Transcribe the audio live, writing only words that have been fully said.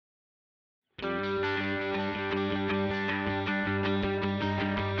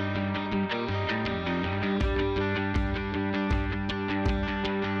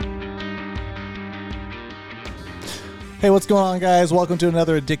Hey, what's going on, guys? Welcome to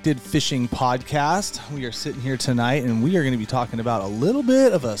another Addicted Fishing podcast. We are sitting here tonight, and we are going to be talking about a little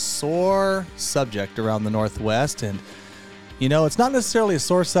bit of a sore subject around the Northwest. And, you know, it's not necessarily a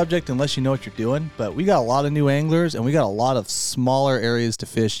sore subject unless you know what you're doing, but we got a lot of new anglers, and we got a lot of smaller areas to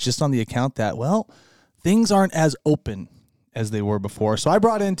fish just on the account that, well, things aren't as open as they were before. So I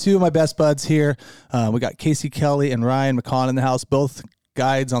brought in two of my best buds here. We got Casey Kelly and Ryan McCon in the house, both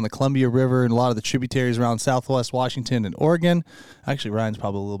guides on the Columbia River and a lot of the tributaries around Southwest Washington and Oregon. Actually, Ryan's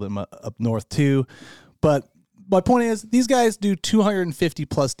probably a little bit up north too. But my point is, these guys do 250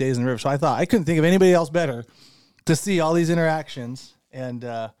 plus days in the river. So I thought I couldn't think of anybody else better to see all these interactions and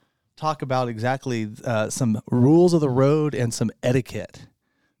talk about exactly some rules of the road and some etiquette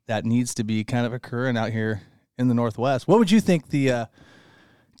that needs to be kind of occurring out here in the Northwest. What would you think the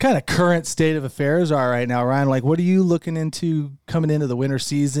kind of current state of affairs are right now, Ryan? Like, what are you looking into coming into the winter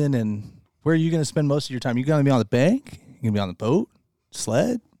season, and where are you going to spend most of your time? You going to be on the bank? You going to be on the boat,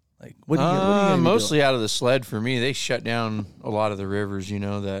 sled? Like, what are you going to be mostly doing? out of the sled for me. They shut down a lot of the rivers, you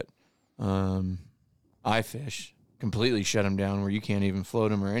know, that I fish. Completely shut them down where you can't even float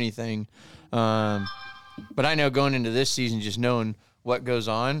them or anything. But I know going into this season, just knowing what goes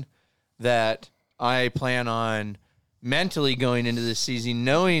on, that I plan on mentally going into this season,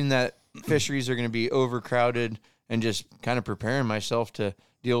 knowing that fisheries are going to be overcrowded, and just kind of preparing myself to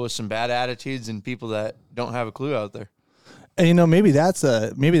deal with some bad attitudes and people that don't have a clue out there. And, you know, maybe that's a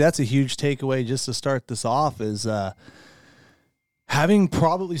huge takeaway just to start this off is having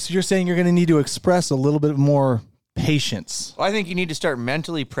probably, so you're saying you're going to need to express a little bit more patience. Well, I think you need to start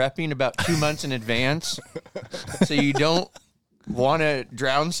mentally prepping about 2 months in advance so you don't want to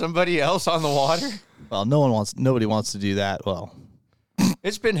drown somebody else on the water. Well, nobody wants to do that. Well,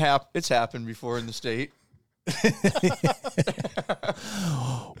 It's happened before in the state.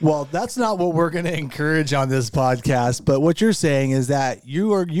 Well, that's not what we're going to encourage on this podcast. But what you're saying is that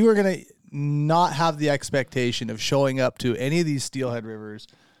you are going to not have the expectation of showing up to any of these steelhead rivers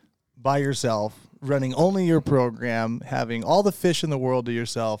by yourself, running only your program, having all the fish in the world to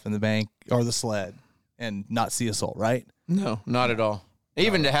yourself in the bank or the sled, and not see a soul, right? No, not at all.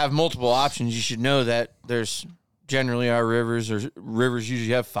 Even to have multiple options, you should know that there's generally our rivers usually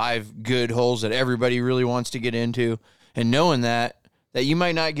have 5 good holes that everybody really wants to get into, and knowing that you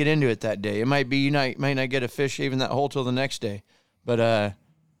might not get into it that day. It might be you might not get a fish even that hole till the next day. But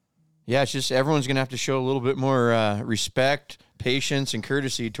yeah, it's just everyone's gonna have to show a little bit more respect, patience, and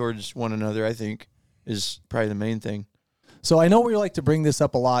courtesy towards one another. I think is probably the main thing. So I know we like to bring this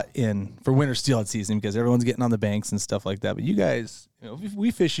up a lot for winter steelhead season because everyone's getting on the banks and stuff like that. But you guys, you know,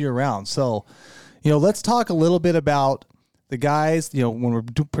 we fish year round. So, you know, let's talk a little bit about the guys, you know, when we're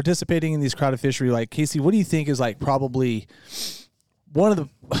participating in these crowded fishery. Like, Casey, what do you think is like probably one of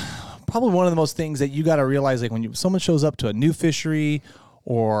the most things that you got to realize, like when someone shows up to a new fishery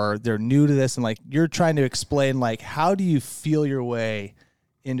or they're new to this and like you're trying to explain, like, how do you feel your way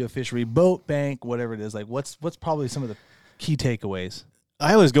into a fishery, boat, bank, whatever it is? Like, what's probably some of the key takeaways?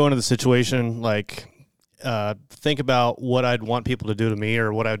 I always go into the situation like think about what I'd want people to do to me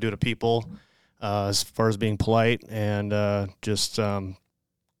or what I would do to people as far as being polite and just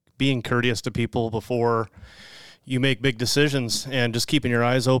being courteous to people before you make big decisions, and just keeping your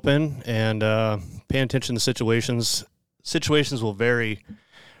eyes open and paying attention to situations. Situations will vary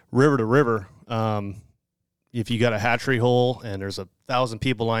river to river. If you got a hatchery hole and there's 1,000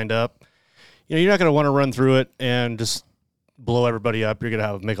 people lined up, you know, you're not going to want to run through it and just blow everybody up. You're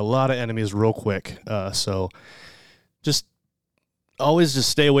going to make a lot of enemies real quick. So just always just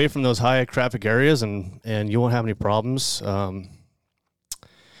stay away from those high traffic areas and you won't have any problems.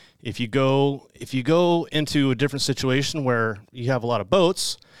 If you go into a different situation where you have a lot of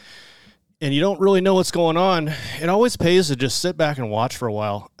boats and you don't really know what's going on, it always pays to just sit back and watch for a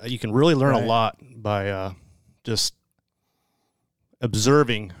while. You can really learn a lot by just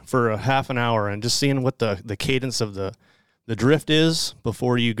observing for a half an hour and just seeing what the cadence of the drift is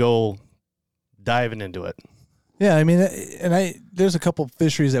before you go diving into it. Yeah, I mean, there's a couple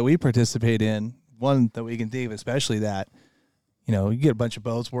fisheries that we participate in. One that we can think of, especially that, you know, you get a bunch of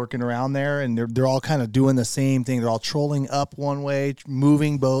boats working around there, and they're all kind of doing the same thing. They're all trolling up one way,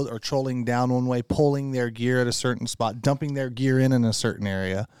 moving boat, or trolling down one way, pulling their gear at a certain spot, dumping their gear in a certain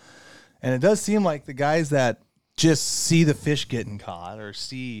area. And it does seem like the guys that just see the fish getting caught or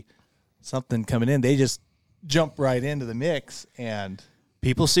see something coming in, they just jump right into the mix. And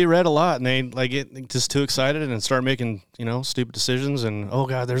people see red a lot, and they like get just too excited and start making, you know, stupid decisions. And oh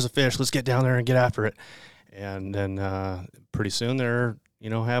God, there's a fish. Let's get down there and get after it. And then pretty soon they're, you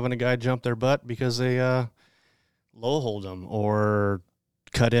know, having a guy jump their butt because they low hold them or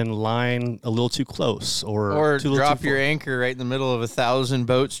cut in line a little too close, or too drop your anchor right in the middle of 1,000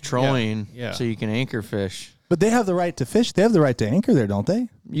 boats trolling, Yeah. so you can anchor fish. But they have the right to fish. They have the right to anchor there, don't they?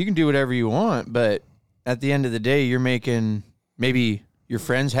 You can do whatever you want, but at the end of the day, you're making maybe your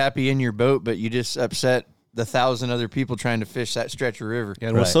friends happy in your boat, but you just upset the 1,000 other people trying to fish that stretch of river. Yeah,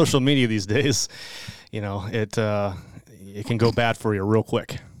 and with social media these days, it can go bad for you real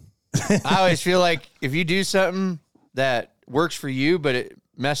quick. I always feel like if you do something that works for you, but it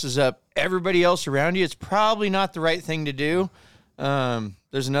messes up everybody else around you, it's probably not the right thing to do.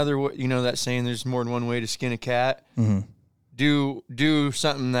 There's another, that saying, there's more than one way to skin a cat. Mm-hmm. Do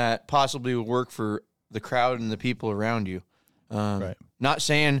something that possibly will work for the crowd and the people around you. Right. Not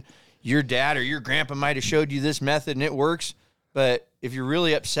saying your dad or your grandpa might have showed you this method and it works, but if you're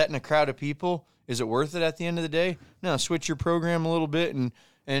really upsetting a crowd of people, is it worth it at the end of the day? No, switch your program a little bit,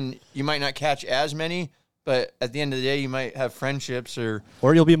 and you might not catch as many, but at the end of the day, you might have friendships or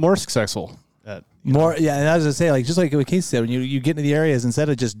you'll be more successful. More, yeah, and I was going to say, like, just like what Casey said, when you get into the areas, instead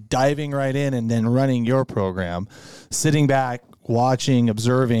of just diving right in and then running your program, sitting back, watching,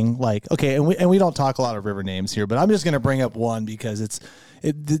 observing, like, okay, and we don't talk a lot of river names here, but I'm just going to bring up one because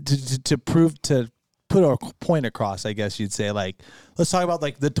to put a point across, I guess you'd say, like, let's talk about,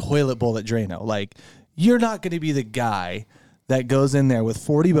 like, the toilet bowl at Drano. Like, you're not going to be the guy that goes in there with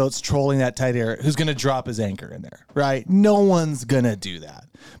 40 boats trolling that tight area who's going to drop his anchor in there, right? No one's going to do that.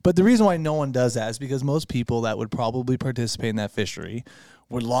 But the reason why no one does that is because most people that would probably participate in that fishery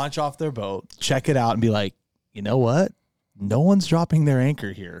would launch off their boat, check it out, and be like, you know what? No one's dropping their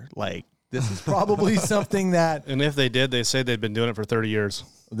anchor here. Like, this is probably something that... And if they did, they say they'd been doing it for 30 years.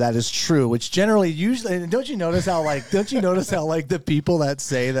 That is true, which usually, don't you notice how the people that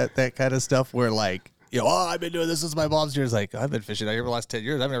say that kind of stuff were like, I've been doing this since my mom's years. Like, I've been fishing out here for the last 10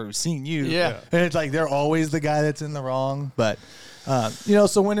 years. I've never seen you. Yeah. And it's like, they're always the guy that's in the wrong. But,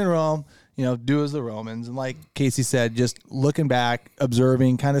 so when in Rome, do as the Romans. And like Casey said, just looking back,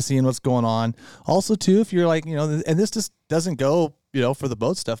 observing, kind of seeing what's going on. Also, too, if you're like, and this just doesn't go, for the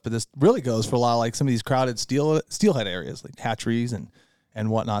boat stuff, but this really goes for a lot of like some of these crowded steelhead areas, like hatcheries and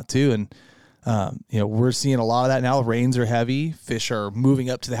whatnot, too. And, we're seeing a lot of that now. Rains are heavy. Fish are moving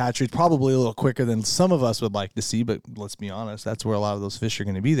up to the hatcheries probably a little quicker than some of us would like to see, but let's be honest, that's where a lot of those fish are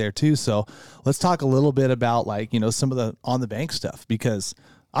going to be there too. So let's talk a little bit about like, some of the on the bank stuff, because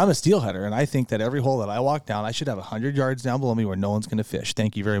I'm a steelheader and I think that every hole that I walk down, I should have 100 yards down below me where no one's going to fish.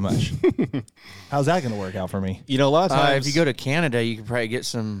 Thank you very much. How's that going to work out for me? A lot of times, if you go to Canada, you could probably get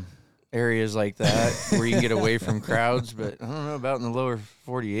some areas like that where you can get away from crowds, but I don't know about in the lower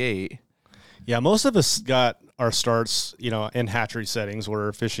 48. Yeah, most of us got our starts, in hatchery settings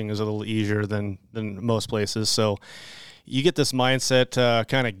where fishing is a little easier than most places. So you get this mindset to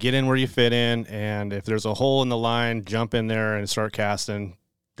kind of get in where you fit in, and if there's a hole in the line, jump in there and start casting.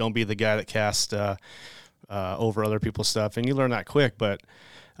 Don't be the guy that casts over other people's stuff, and you learn that quick. But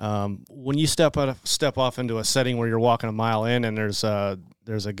when you step off into a setting where you're walking a mile in, and there's a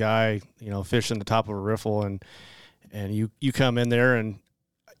guy fishing the top of a riffle, and you come in there, and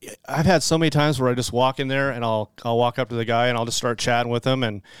I've had so many times where I just walk in there and I'll walk up to the guy and I'll just start chatting with him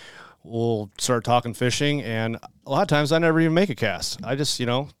and we'll start talking fishing. And a lot of times I never even make a cast. I just,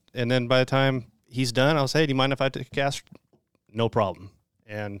 and then by the time he's done, I'll say, hey, do you mind if I take a cast? No problem.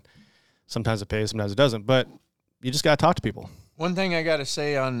 And sometimes it pays, sometimes it doesn't. But you just got to talk to people. One thing I got to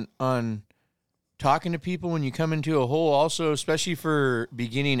say on talking to people when you come into a hole also, especially for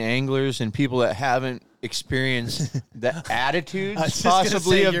beginning anglers and people that haven't experienced the attitudes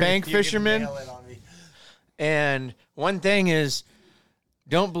possibly of bank fishermen. And one thing is,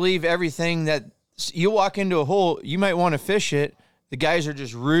 don't believe everything that you walk into a hole, you might want to fish it. The guys are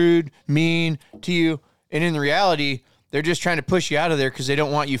just rude, mean to you. And in reality, they're just trying to push you out of there because they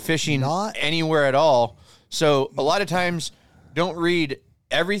don't want you fishing anywhere at all. So a lot of times, don't read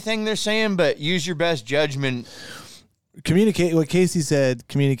everything they're saying, but use your best judgment. Communicate. What Casey said,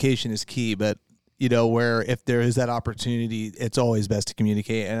 communication is key, but where if there is that opportunity, it's always best to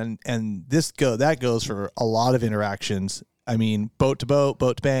communicate. And that goes for a lot of interactions. I mean, boat to boat,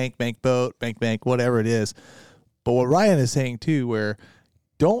 boat to bank, boat, bank, whatever it is. But what Ryan is saying too, where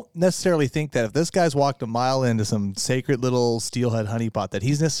don't necessarily think that if this guy's walked a mile into some sacred little steelhead honeypot that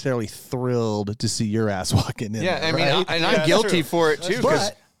he's necessarily thrilled to see your ass walking in. Yeah, there, I mean, right? I'm guilty for it too,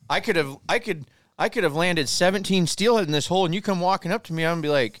 because I could have landed 17 steelhead in this hole, and you come walking up to me, I'm gonna be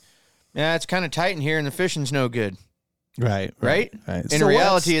like, yeah, it's kind of tight in here, and the fishing's no good. Right. In so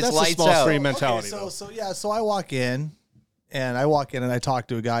reality, it's lights small out. Stream mentality. Okay, so I walk in, and I talk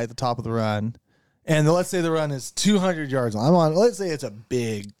to a guy at the top of the run, and let's say the run is 200 yards long. Let's say it's a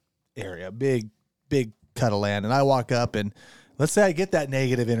big area, big cut of land, and I walk up and let's say I get that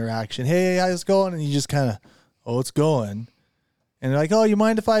negative interaction. Hey, how's it going? And you just kind of, oh, it's going. And they're like, oh, you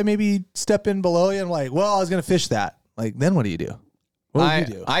mind if I maybe step in below you? I'm like, well, I was going to fish that. Like, then what do you do? What would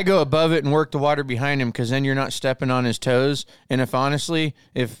you do? I go above it and work the water behind him because then you're not stepping on his toes. And if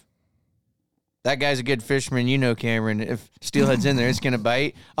that guy's a good fisherman, you know, Cameron, if steelhead's in there, it's going to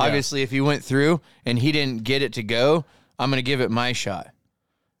bite. Yeah. Obviously, if he went through and he didn't get it to go, I'm going to give it my shot.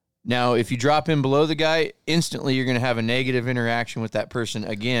 Now, if you drop in below the guy, instantly you're going to have a negative interaction with that person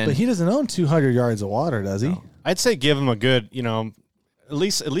again. But he doesn't own 200 yards of water, does he? No. I'd say give him a good, at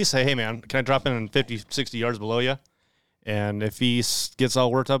least say, hey, man, can I drop in 50, 60 yards below you? And if he gets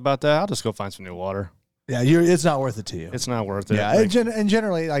all worked up about that, I'll just go find some new water. Yeah, it's not worth it to you. It's not worth it. Yeah, and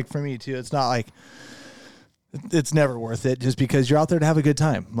generally, like for me too, it's not like it's never worth it just because you're out there to have a good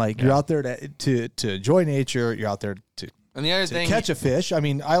time. Like you're out there to enjoy nature. You're out there to and the other thing, catch a fish. I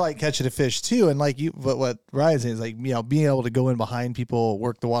mean, I like catching a fish too. And like what Ryan's saying is like being able to go in behind people,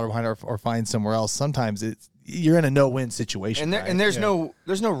 work the water behind, or find somewhere else. Sometimes you're in a no-win situation. And there's no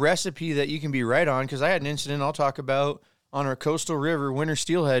recipe that you can be right on because I had an incident I'll talk about on our coastal river, winter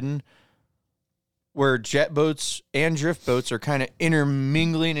steelheading, where jet boats and drift boats are kind of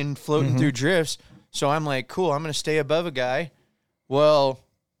intermingling and floating through drifts. So I'm like, cool, I'm going to stay above a guy. Well,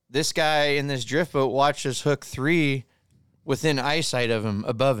 this guy in this drift boat watched us hook 3 within eyesight of him,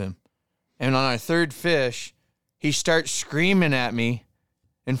 above him. And on our third fish, he starts screaming at me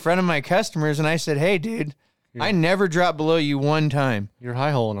in front of my customers. And I said, hey, dude, I never dropped below you one time. You're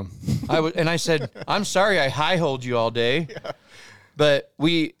high-holing him. And I said, I'm sorry I high-holed you all day. Yeah. But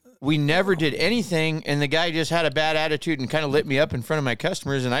we never did anything, and the guy just had a bad attitude and kind of lit me up in front of my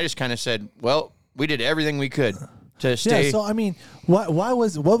customers, and I just kind of said, well, we did everything we could to stay. Yeah, so, I mean, what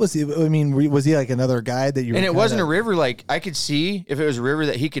was he, I mean, was he like another guy that you And it wasn't a river, like, I could see if it was a river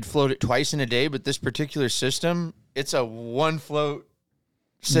that he could float it twice in a day, but this particular system, it's a one-float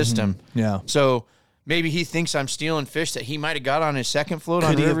system. Yeah. So maybe he thinks I'm stealing fish that he might have got on his second float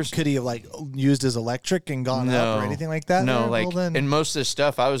on rivers. Could he have like used his electric and gone up or anything like that? No, and most of this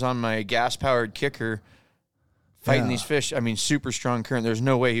stuff, I was on my gas-powered kicker fighting these fish. I mean, super strong current. There's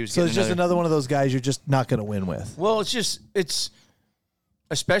no way he was. So it's just another one of those guys you're just not going to win with. Well, it's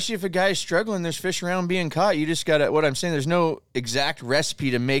especially if a guy's struggling. There's fish around being caught. You just got to. What I'm saying, there's no exact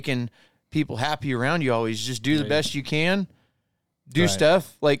recipe to making people happy around you. Always just do the best you can. Do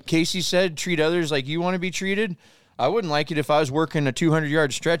stuff like Casey said, treat others like you want to be treated. I wouldn't like it if I was working a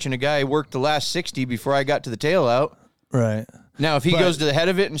 200-yard stretch and a guy worked the last 60 before I got to the tail out. Right. Now, if he goes to the head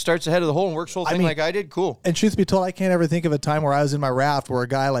of it and starts ahead of the hole and works the whole thing like I did, cool. And truth be told, I can't ever think of a time where I was in my raft where a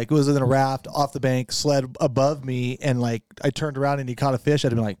guy like was in a raft off the bank, sled above me, and like I turned around and he caught a fish. I'd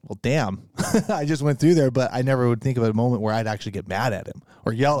be like, well, damn, I just went through there. But I never would think of a moment where I'd actually get mad at him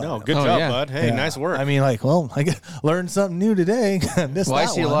or yell at him. Good job, bud. Hey, nice work. I mean, like, well, I learned something new today. I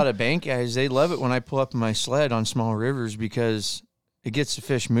see a lot of bank guys. They love it when I pull up in my sled on small rivers because it gets the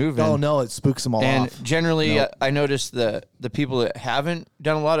fish moving. Oh, no, it spooks them all off. And generally, I noticed the people that haven't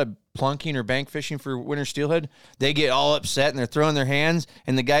done a lot of plunking or bank fishing for winter steelhead, they get all upset and they're throwing their hands.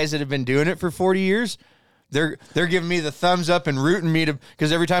 And the guys that have been doing it for 40 years, they're giving me the thumbs up and rooting me to,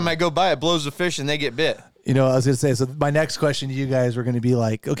 because every time I go by, it blows the fish and they get bit. You know, I was going to say, so my next question to you guys were going to be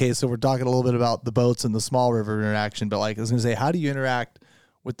like, okay, so we're talking a little bit about the boats and the small river interaction, but like I was going to say, how do you interact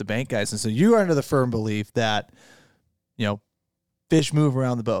with the bank guys? And so you are under the firm belief that, fish move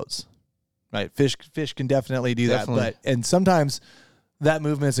around the boats, right? Fish can definitely do that, and sometimes that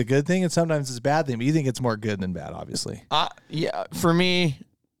movement is a good thing, and sometimes it's a bad thing. But you think it's more good than bad, obviously. Yeah. For me,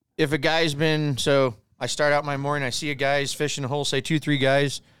 if a guy's so I start out my morning, I see a guy's fishing a hole, say 2-3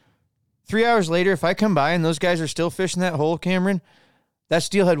 guys. 3 hours later, if I come by and those guys are still fishing that hole, Cameron, that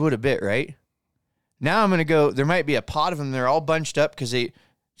steelhead would have bit, right? Now I'm going to go. There might be a pot of them. They're all bunched up because it's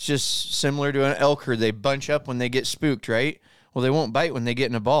just similar to an elk herd. They bunch up when they get spooked, right? Well, they won't bite when they get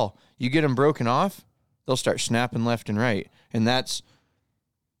in a ball. You get them broken off, they'll start snapping left and right. And that's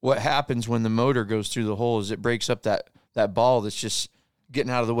what happens when the motor goes through the hole is it breaks up that ball that's just getting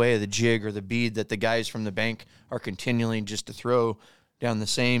out of the way of the jig or the bead that the guys from the bank are continually just to throw down the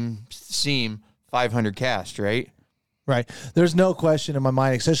same seam 500 cast, right? Right. There's no question in my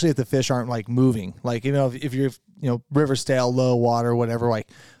mind, especially if the fish aren't like moving. Like, if you're, river stale, low water, whatever, like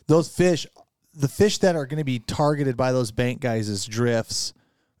those fish, the fish that are going to be targeted by those bank guys is drifts,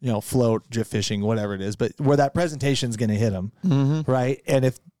 float, drift fishing, whatever it is, but where that presentation is going to hit them, right? And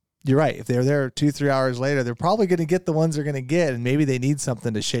if you're right, if they're there 2-3 hours later, they're probably going to get the ones they're going to get, and maybe they need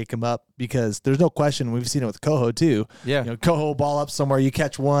something to shake them up because there's no question. We've seen it with coho too. Yeah, coho ball up somewhere, you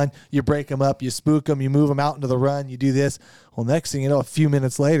catch one, you break them up, you spook them, you move them out into the run, you do this. Well, next thing you know, a few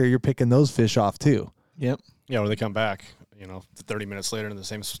minutes later, you're picking those fish off too. Yep. Yeah, or they come back. 30 minutes later in the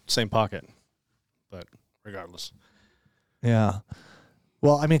same pocket. But regardless. Yeah.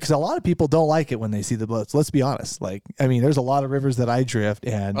 Well, I mean, because a lot of people don't like it when they see the boats. Let's be honest. Like, I mean, there's a lot of rivers that I drift,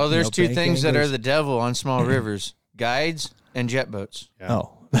 and there's two things that are the devil on small rivers: guides and jet boats. Yeah.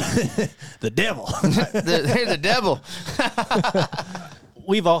 Oh, the devil. They're the devil.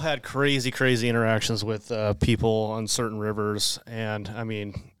 We've all had crazy interactions with people on certain rivers, and I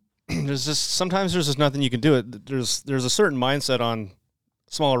mean, sometimes there's just nothing you can do. There's a certain mindset on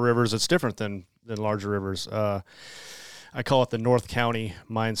smaller rivers that's different than larger rivers. I call it the North County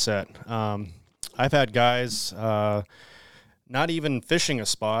mindset. I've had guys not even fishing a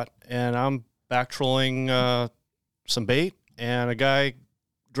spot, and I'm back trolling some bait, and a guy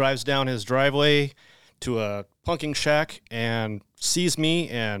drives down his driveway to a punking shack and sees me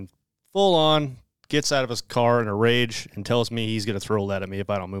and full on gets out of his car in a rage and tells me he's going to throw lead at me if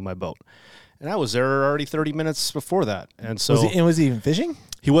I don't move my boat. And I was there already 30 minutes before that. And so was he even fishing?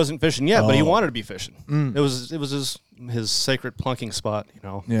 He wasn't fishing yet, but he Oh. wanted to be fishing. Mm. It was his sacred plunking spot,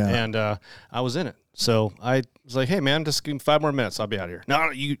 Yeah. And I was in it. So I was like, "Hey man, just give me 5 more minutes. I'll be out here." No,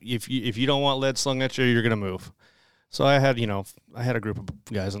 if you don't want lead slung at you, you're gonna move. So I had a group of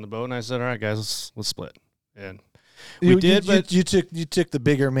guys on the boat, and I said, "All right, guys, let's split." And we did, but you took the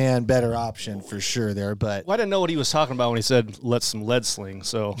bigger man, better option for sure there. But I didn't know what he was talking about when he said let some lead sling.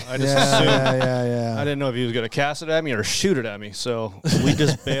 So I just yeah, assumed. yeah. I didn't know if he was going to cast it at me or shoot it at me. So we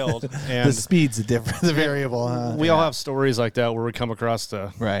just bailed. And The speed's the variable. Huh? we all have stories like that where we come across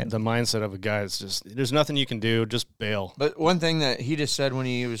the Right. the mindset of a guy. It's just there's nothing you can do. Just bail. But one thing that he just said when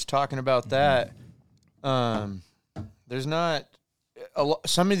he was talking about that, there's not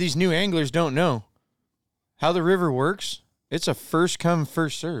some of these new anglers don't know how the river works. It's a first come,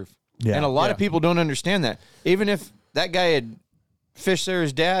 first serve. Yeah. And a lot Yeah. of people don't understand that. Even if that guy had fished there,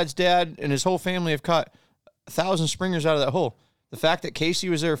 his dad's dad and his whole family have caught 1,000 springers out of that hole. The fact that Casey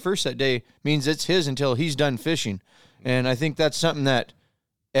was there first that day means it's his until he's done fishing. And I think that's something that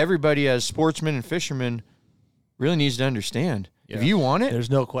everybody as sportsmen and fishermen really needs to understand. Yeah. If you want it, There's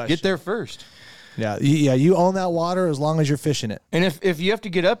no question. get there first. Yeah, you own that water as long as you're fishing it. And if you have to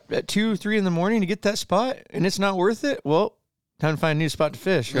get up at 2, 3 in the morning to get that spot and it's not worth it, well, time to find a new spot to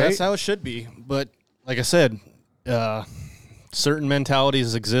fish, right? That's how it should be. But like I said, certain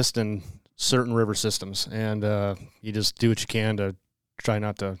mentalities exist in certain river systems, and you just do what you can to try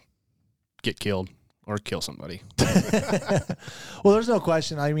not to get killed or kill somebody. Well, there's no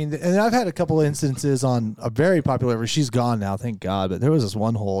question. I mean, and I've had a couple of instances on a very popular river. She's gone now, thank God. But there was this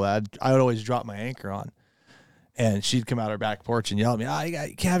one hole that I would always drop my anchor on. And she'd come out her back porch and yell at me,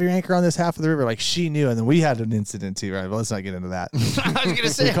 you can't have your anchor on this half of the river. Like, she knew. And then we had an incident too, right? But let's not get into that. I was going to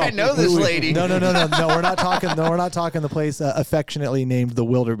say, I know this lady. No, we're not talking. No, we're not talking the place affectionately named the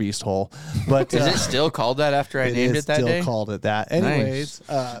Wildebeest Hole. But Is it still called that after I named it that still day? called it that. Anyways,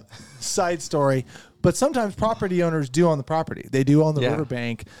 side story. But sometimes property owners do own the property. They do own the Yeah.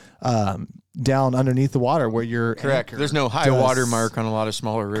 riverbank down underneath the water where you're Correct. There's no high water mark on a lot of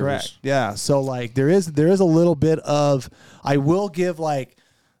smaller rivers. Correct. Yeah. So like there is a little bit of, I will give like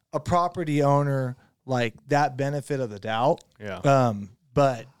a property owner like that benefit of the doubt. Yeah.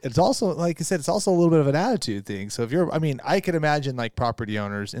 But it's also, like I said, it's also a little bit of an attitude thing. So if you're, I mean, I could imagine like property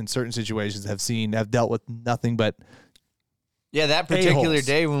owners in certain situations have dealt with nothing but Yeah, that particular A-holes.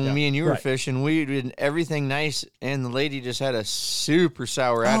 day when me and you were Right. fishing, we did everything nice, and the lady just had a super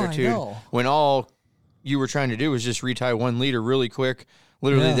sour I attitude know. when all you were trying to do was just retie 1 leader really quick.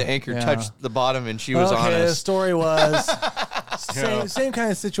 Literally, Yeah, the anchor yeah. touched the bottom, and she was on The us. story was same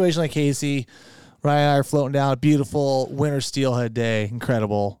kind of situation like Casey. Ryan and I are floating down a beautiful winter steelhead day,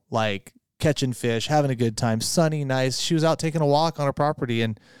 incredible, like catching fish, having a good time, sunny, nice. She was out taking a walk on her property,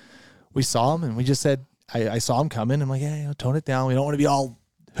 and we saw him, and we just said, I saw him coming. I'm like, yeah, tone it down. We don't want to be all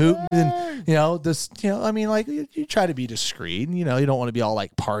hooting and, I mean, like you try to be discreet, and, you don't want to be all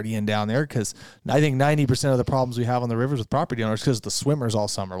like partying down there. Cause I think 90% of the problems we have on the rivers with property owners, cause the swimmers all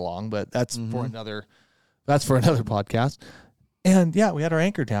summer long, but that's for another podcast. And yeah, we had our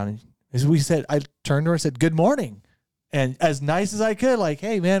anchor down, and as we said, I turned to her and said, good morning. And as nice as I could, like,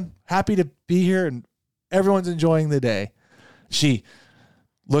 hey man, happy to be here. And everyone's enjoying the day. She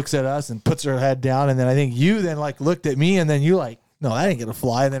looks at us and puts her head down, and then I think you then like looked at me, and then you like, no, that ain't gonna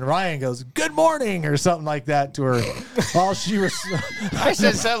fly. And then Ryan goes, good morning, or something like that to her. While she was I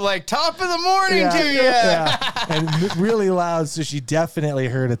said something like, top of the morning to you. yeah, and really loud, so she definitely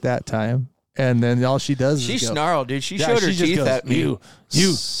heard at that time. And then all she does She is go, snarled, dude. She Yeah, showed her she just teeth goes, at me.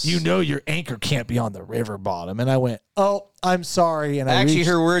 You know your anchor can't be on the river bottom. And I went, oh, I'm sorry. And I Actually, reached,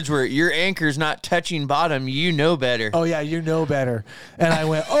 her words were, your anchor's not touching bottom. You know better. oh, yeah, you know better. And I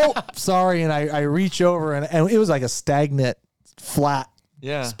went, oh, sorry. And I reach over, and it was like a stagnant, flat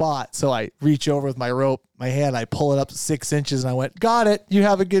Yeah. spot. So I reach over with my rope, my hand, I pull it up 6 inches, and I went, got it. You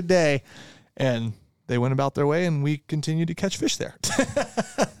have a good day. And they went about their way, and we continued to catch fish there.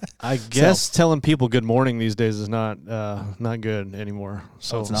 I guess telling people good morning these days is not good anymore.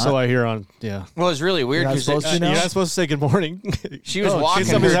 So it's not? so I hear on Well, it's really weird You're not because supposed to now? you're not supposed to say good morning. she was walking If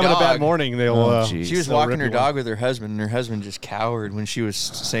somebody's her having dog. a bad morning, they'll She was they'll walking rip her you dog one. with her husband, and her husband just cowered when she was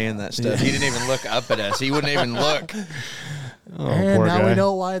saying that stuff. He didn't even look up at us. He wouldn't even look. Oh, And poor now guy. we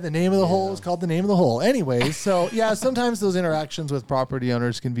know why the name of the hole is called the name of the hole. Anyways, so yeah, sometimes those interactions with property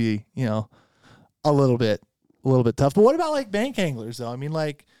owners can be, a little bit tough. But what about like bank anglers though? I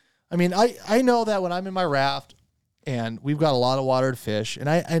know that when I'm in my raft and we've got a lot of water to fish, and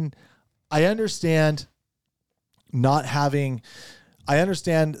I understand I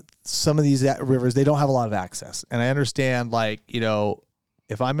understand some of these rivers, they don't have a lot of access. And I understand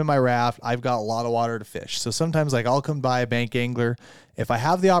if I'm in my raft, I've got a lot of water to fish. So sometimes I'll come by a bank angler. If I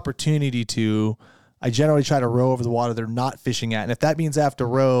have the opportunity to, I generally try to row over the water they're not fishing at. And if that means I have to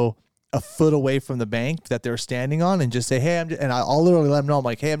row a foot away from the bank that they're standing on and just say, hey, I'll literally let them know, I'm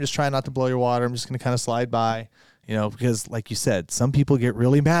like, hey, I'm just trying not to blow your water. I'm just going to kind of slide by, because like you said, some people get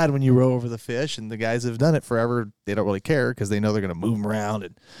really mad when you row over the fish, and the guys that have done it forever, they don't really care because they know they're going to move them around.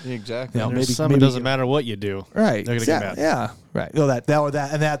 And Exactly. There's some it doesn't matter what you do. right. They're gonna get mad. Yeah. Right. No,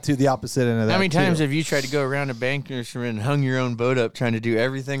 that too, the opposite end of that. How many times too. have you tried to go around a bank and hung your own boat up trying to do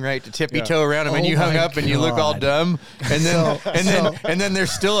everything right to tippy toe around them, and Oh you hung my up and you look all God. dumb, and then they're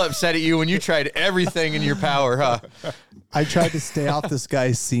still upset at you when you tried everything in your power, huh? I tried to stay off this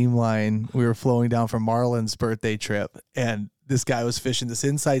guy's seam line. We were flowing down from Marlon's birthday trip, and this guy was fishing this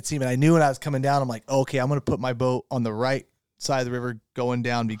inside seam. And I knew when I was coming down, I'm like, okay, I'm going to put my boat on the right side of the river going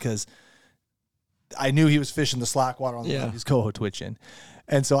down, because I knew he was fishing the slack water on the left. He's coho twitching.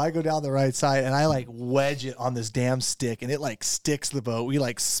 And so I go down the right side, and I wedge it on this damn stick, and it sticks the boat. We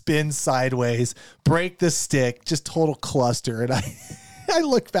spin sideways, break the stick, just total cluster. And I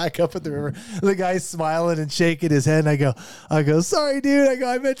look back up at the river. The guy's smiling and shaking his head, and I go, sorry, dude.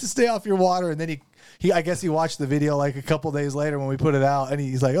 I meant to stay off your water. And then I guess he watched the video a couple days later when we put it out, and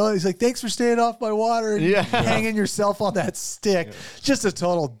he's like, thanks for staying off my water and hanging yourself on that stick. Yeah. Just a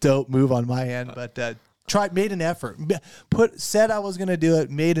total dope move on my end, but made an effort. Said I was going to do it,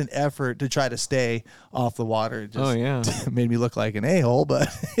 made an effort to try to stay off the water. It just made me look like an a-hole, but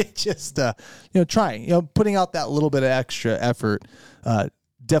it just trying, putting out that little bit of extra effort.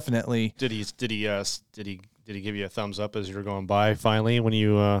 Definitely. Did he give you a thumbs up as you were going by finally when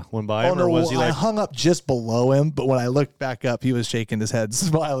you went by him? No, or was he I hung up just below him, but when I looked back up, he was shaking his head,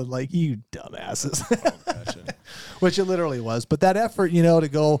 smiling like, you dumbasses. Gotcha. Which it literally was. But that effort, to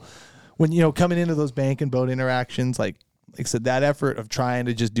go when, coming into those bank and boat interactions, like I said, that effort of trying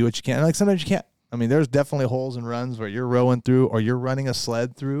to just do what you can. And sometimes you can't. There's definitely holes and runs where you're rowing through or you're running a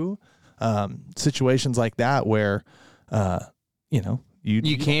sled through situations like that where, you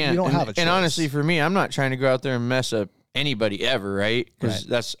don't have a choice. And honestly, for me, I'm not trying to go out there and mess up anybody ever, right?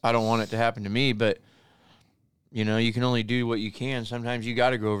 Because I don't want it to happen to me. But you can only do what you can. Sometimes you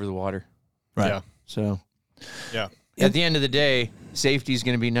got to go over the water, right? Yeah. So, yeah. At the end of the day, safety is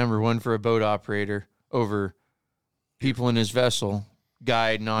going to be number one for a boat operator over people in his vessel,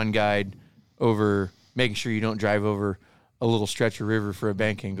 guide, non-guide, over making sure you don't drive over a little stretch of river for a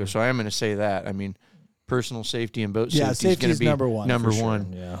bank angler. So I am going to say that. Personal safety and boat safety is going to be number one. Number sure.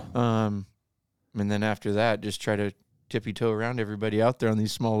 one. Yeah. And then after that, just try to tippy toe around everybody out there on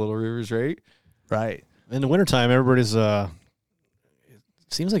these small little rivers, right? Right. In the wintertime, everybody's it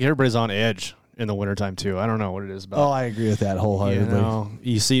seems like everybody's on edge in the wintertime too. I don't know what it is about. Oh, I agree with that wholeheartedly.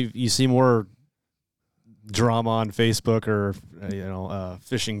 You see more drama on Facebook or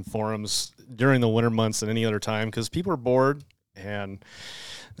fishing forums during the winter months than any other time because people are bored and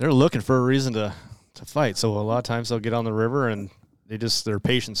they're looking for a reason to fight. So a lot of times they'll get on the river and their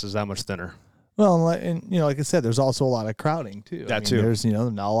patience is that much thinner. Well, and like I said, there's also a lot of crowding too. Too. There's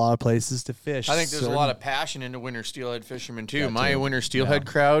not a lot of places to fish. I think there's a lot of passion into winter steelhead fishermen too. My winter steelhead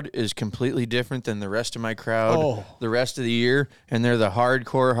crowd is completely different than the rest of my crowd the rest of the year, and they're the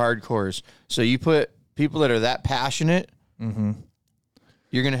hardcores. So you put people that are that passionate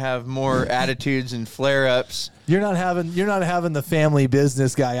you're going to have more attitudes and flare-ups. You're not having the family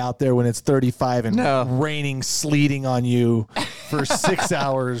business guy out there when it's 35 and raining, sleeting on you for 6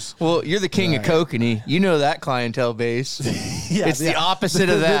 hours. Well, you're the king of kokanee. You know that clientele base. It's the opposite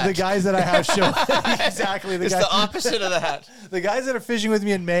of that. The guys that I have show exactly. It's the opposite of that. The guys that are fishing with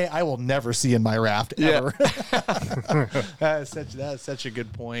me in May, I will never see in my raft ever. That's such a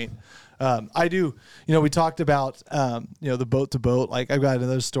good point. I do. We talked about the boat to boat. Like I've got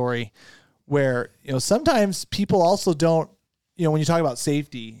another story where sometimes people also don't. When you talk about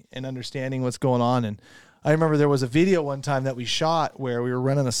safety and understanding what's going on, and I remember there was a video one time that we shot where we were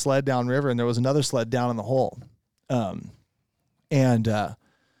running a sled downriver, and there was another sled down in the hole, and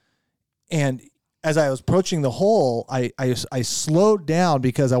as I was approaching the hole, I slowed down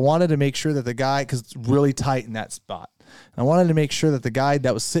because I wanted to make sure that the guy, because it's really tight in that spot. I wanted to make sure that the guy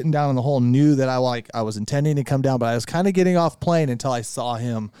that was sitting down in the hole knew that I was intending to come down, but I was kind of getting off plane until I saw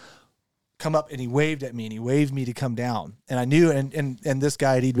him come up, and he waved at me, and he waved me to come down. And I knew, and this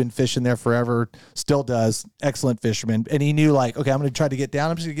guy, he'd been fishing there forever, still does, excellent fisherman. And he knew, like, okay, I'm going to try to get down.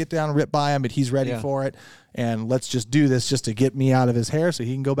 I'm just going to get down and rip by him, but he's ready for it. And let's just do this just to get me out of his hair so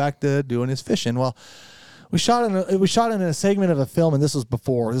he can go back to doing his fishing. Well, we shot in a segment of a film, and this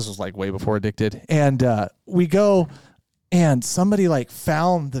was like way before Addicted. And we go, and somebody like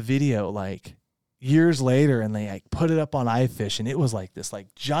found the video like years later, and they like put it up on iFish, and it was like this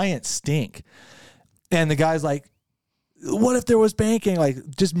like giant stink. And the guy's like, what if there was banking? Like,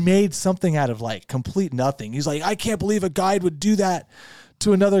 just made something out of like complete nothing. He's like, I can't believe a guide would do that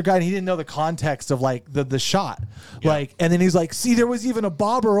to another guy. And he didn't know the context of like the shot. Yeah. Like, and then he's like, see, there was even a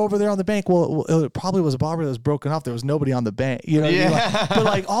bobber over there on the bank. Well, it probably was a bobber that was broken off. There was nobody on the bank, what I mean? Like, but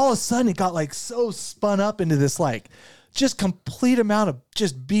like all of a sudden it got like so spun up into this like just complete amount of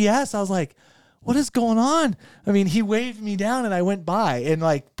just BS. I was like, what is going on? I mean, he waved me down and I went by, and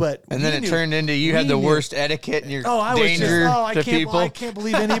like, but and then it turned into you had the worst etiquette and your danger to people. I can't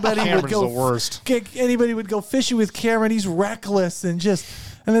believe anybody would go. The worst. Anybody would go fishing with Cameron. He's reckless and just,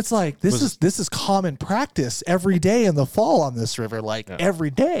 and it's like this is common practice every day in the fall on this river, like every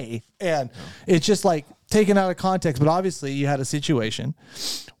day, and it's just like taken out of context. But obviously, you had a situation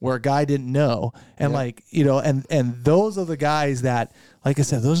where a guy didn't know, and like and those are the guys that, like I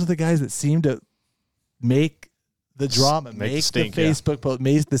said, those are the guys that seem to make the drama, make the stink, the Facebook post,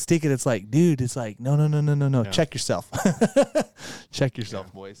 make the stink, and it's like, dude, it's like, no. Yeah. Check yourself. Check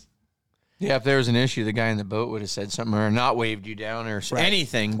yourself, boys. Yeah, if there was an issue, the guy in the boat would have said something or not waved you down or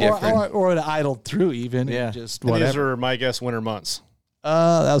anything different. Or would have idled through even. Yeah. And just whatever. These are, my guess, winter months.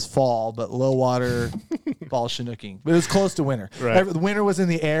 That was fall, but low water, fall Chinooking. But it was close to winter. Right. The winter was in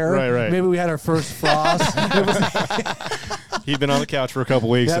the air. Right. Maybe we had our first frost. He'd been on the couch for a couple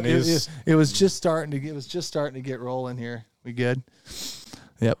weeks, and it was just starting to get rolling here. We good?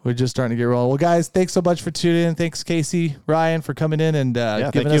 Yep, we're just starting to get rolling. Well, guys, thanks so much for tuning in. Thanks, Casey, Ryan, for coming in and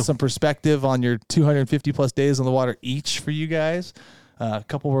giving us some perspective on your 250 plus days on the water each for you guys. A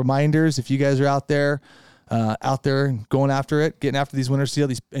couple reminders: if you guys are out there going after it, getting after these winter seal,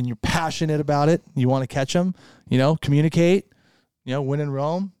 and you're passionate about it, you want to catch them, communicate, win in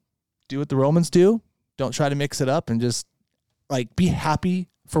Rome, do what the Romans do. Don't try to mix it up, and just like be happy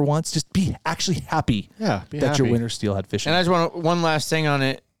for once. Just be actually happy that your winter steelhead fishing. And I just want one last thing on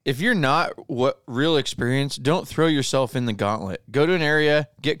it. If you're not real experienced, don't throw yourself in the gauntlet. Go to an area,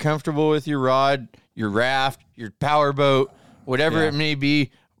 get comfortable with your rod, your raft, your power boat, whatever it may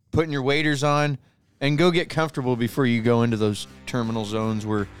be, putting your waders on, and go get comfortable before you go into those terminal zones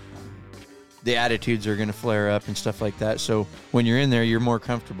where the attitudes are going to flare up and stuff like that. So when you're in there, you're more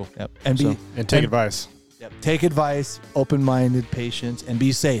comfortable. Yep. And take advice. Yep. Take advice, open-minded, patient, and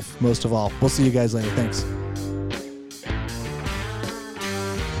be safe most of all. We'll see you guys later. Thanks.